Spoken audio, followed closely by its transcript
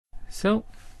So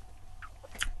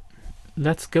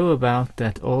let's go about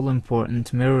that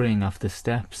all-important mirroring of the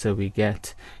steps, so we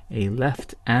get a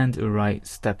left and a right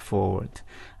step forward,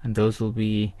 and those will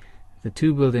be the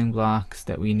two building blocks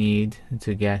that we need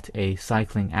to get a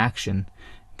cycling action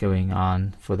going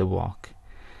on for the walk.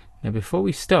 Now before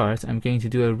we start, I'm going to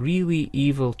do a really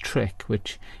evil trick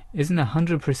which isn't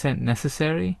 100%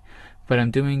 necessary, but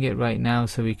I'm doing it right now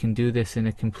so we can do this in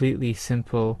a completely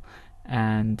simple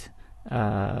and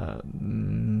I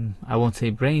won't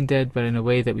say brain dead, but in a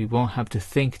way that we won't have to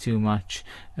think too much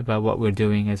about what we're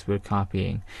doing as we're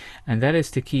copying. And that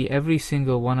is to key every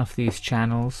single one of these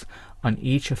channels on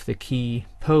each of the key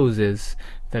poses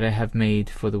that I have made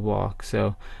for the walk.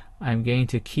 So I'm going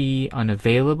to key on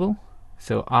available,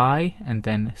 so I, and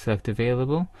then select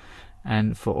available,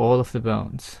 and for all of the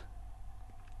bones.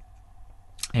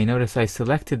 And notice I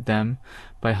selected them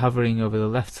by hovering over the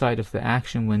left side of the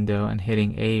action window and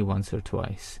hitting A once or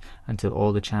twice until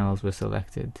all the channels were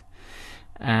selected.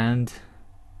 And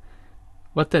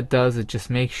what that does is just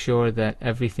make sure that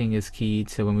everything is keyed,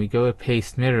 so when we go to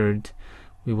paste mirrored,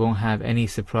 we won't have any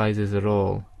surprises at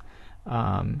all.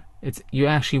 You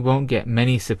actually won't get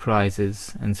many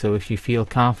surprises, and so if you feel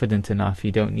confident enough,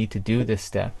 you don't need to do this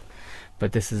step.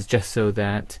 But this is just so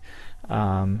that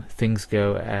things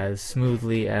go as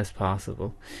smoothly as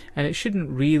possible. And it shouldn't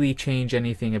really change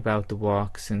anything about the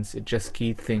walk, since it just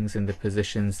keyed things in the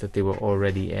positions that they were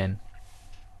already in.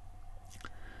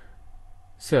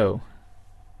 So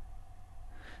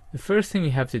the first thing we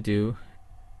have to do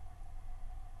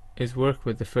is work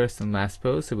with the first and last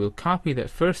pose. So we'll copy that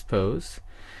first pose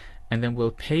and then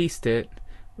we'll paste it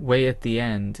way at the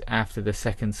end after the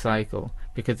second cycle,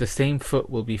 because the same foot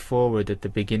will be forward at the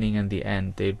beginning and the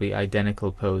end. They'd be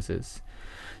identical poses.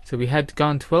 So we had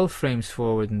gone 12 frames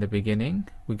forward in the beginning.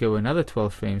 We go another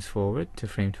 12 frames forward to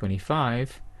frame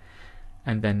 25,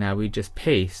 and then now we just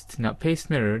paste, not paste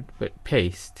mirrored, but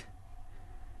paste.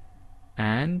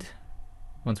 And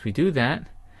once we do that,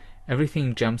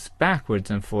 everything jumps backwards,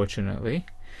 unfortunately.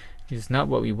 It's not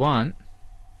what we want.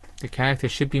 The character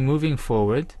should be moving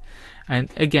forward, and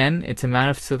again it's a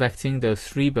matter of selecting those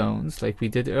three bones like we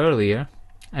did earlier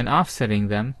and offsetting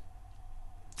them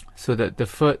so that the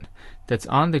foot that's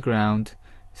on the ground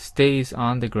stays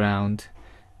on the ground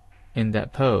in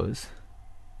that pose.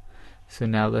 So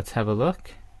now let's have a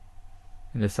look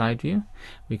in the side view.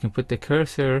 We can put the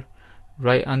cursor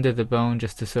right under the bone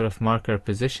just to sort of mark our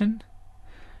position,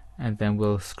 and then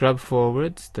we'll scrub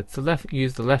forwards. That's the left.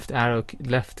 Use the left arrow,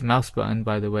 left mouse button,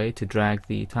 by the way, to drag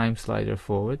the time slider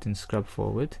forward and scrub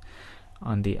forward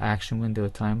on the action window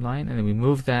timeline. And then we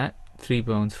move that three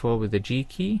bones forward with the G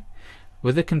key,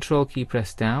 with the Control key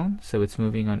pressed down, so it's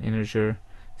moving on integer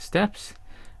steps,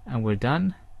 and we're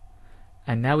done.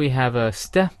 And now we have a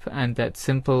step and that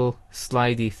simple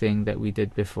slidey thing that we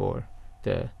did before.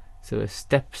 So a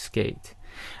step skate.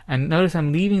 And notice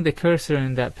I'm leaving the cursor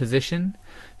in that position,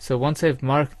 so once I've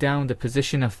marked down the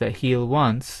position of that heel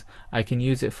once, I can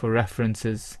use it for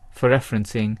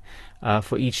referencing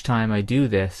for each time I do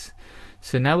this.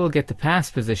 So now we'll get the pass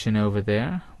position over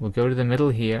there. We'll go to the middle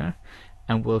here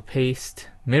and we'll paste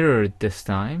mirrored this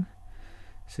time.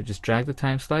 So just drag the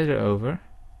time slider over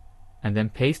and then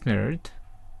paste mirrored,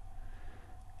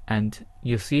 and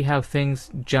you'll see how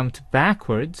things jumped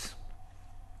backwards.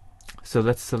 So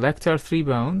let's select our three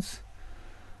bones,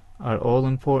 our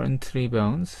all-important three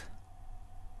bones.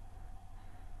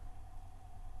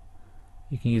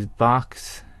 You can use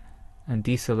box and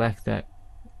deselect that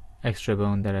extra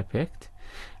bone that I picked.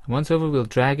 And once over, we'll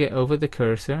drag it over the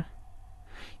cursor.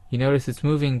 You notice it's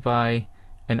moving by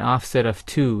an offset of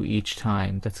 2 each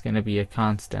time. That's going to be a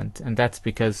constant, and that's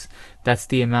because that's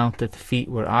the amount that the feet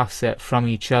were offset from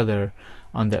each other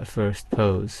on that first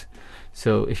pose.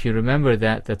 So if you remember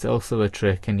that, that's also a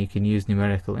trick, and you can use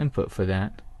numerical input for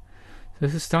that. So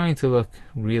this is starting to look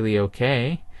really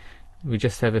okay. We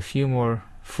just have 4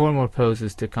 more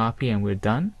poses to copy and we're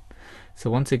done. So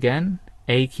once again,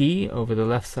 A key over the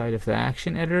left side of the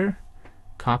action editor,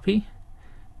 copy,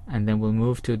 and then we'll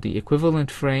move to the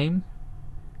equivalent frame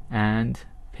and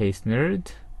paste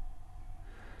mirrored.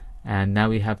 And now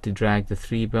we have to drag the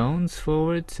 3 bones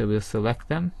forward, so we'll select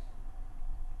them.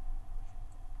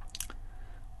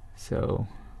 So,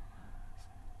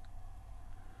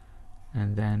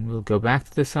 and then we'll go back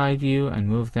to the side view and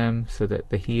move them so that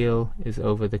the heel is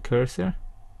over the cursor.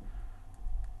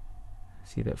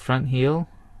 See that front heel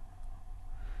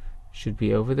should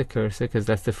be over the cursor because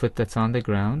that's the foot that's on the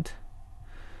ground.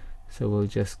 So we'll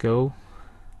just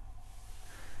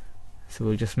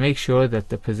make sure that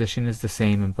the position is the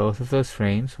same in both of those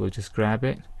frames. We'll just grab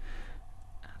it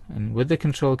and with the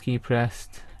Control key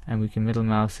pressed and we can middle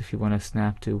mouse if you want to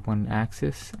snap to one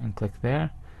axis and click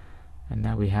there, and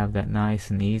now we have that nice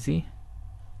and easy.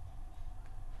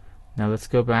 Now let's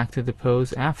go back to the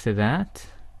pose after that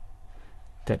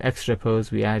extra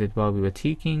pose we added while we were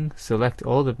teaking. Select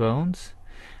all the bones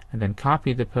and then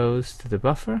copy the pose to the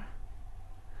buffer,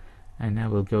 and now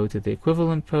we'll go to the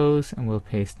equivalent pose and we'll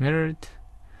paste mirrored,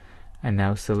 and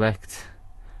now select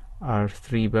our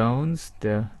 3 bones,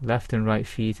 the left and right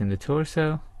feet and the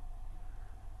torso.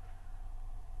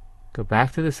 Go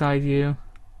back to the side view.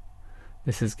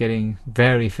 This is getting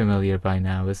very familiar by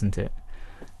now, isn't it?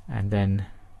 And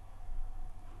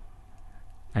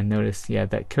notice, yeah,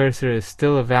 that cursor is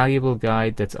still a valuable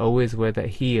guide. That's always where that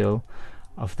heel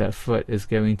of that foot is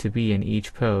going to be in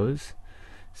each pose.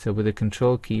 So with the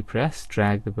control key pressed,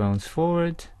 drag the bones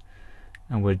forward,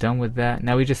 and we're done with that.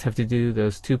 Now we just have to do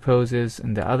those 2 poses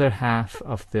in the other half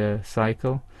of the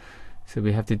cycle. So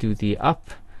we have to do the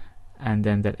up and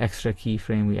then that extra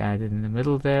keyframe we added in the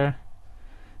middle there.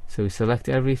 So we select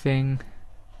everything,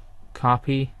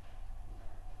 copy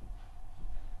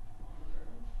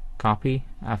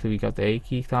after we got the A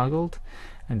key toggled,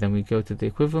 and then we go to the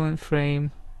equivalent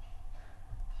frame,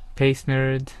 paste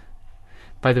mirrored.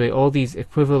 By the way, all these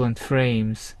equivalent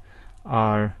frames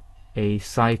are a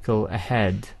cycle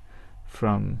ahead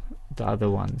from the other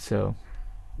one, so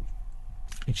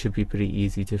it should be pretty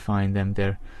easy to find them.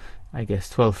 They're, I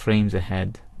guess, 12 frames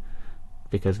ahead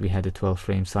because we had a 12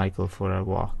 frame cycle for our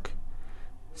walk.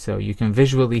 So you can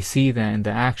visually see that in the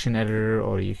action editor,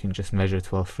 or you can just measure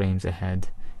 12 frames ahead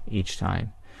each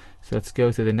time. So let's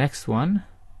go to the next one.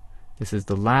 This is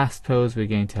the last pose we're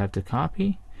going to have to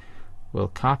copy. We'll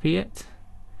copy it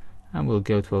and we'll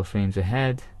go 12 frames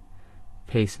ahead,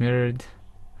 paste mirrored,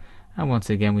 and once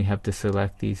again we have to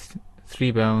select these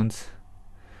 3 bones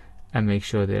and make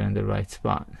sure they're in the right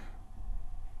spot.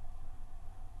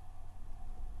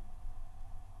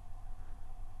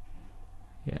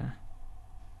 Yeah,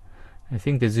 I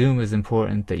think the zoom is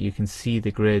important, that you can see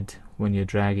the grid when you're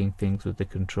dragging things with the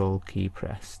control key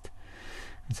pressed.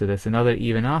 And so that's another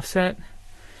even offset.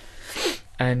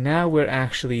 And now we're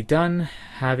actually done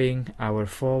having our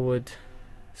forward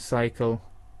cycle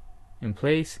in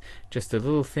place. Just a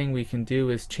little thing we can do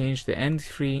is change the end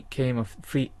frame of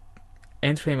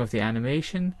the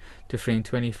animation to frame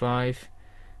 25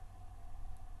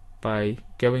 by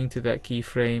going to that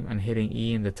keyframe and hitting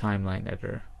E in the timeline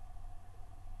editor.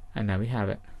 And now we have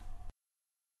it.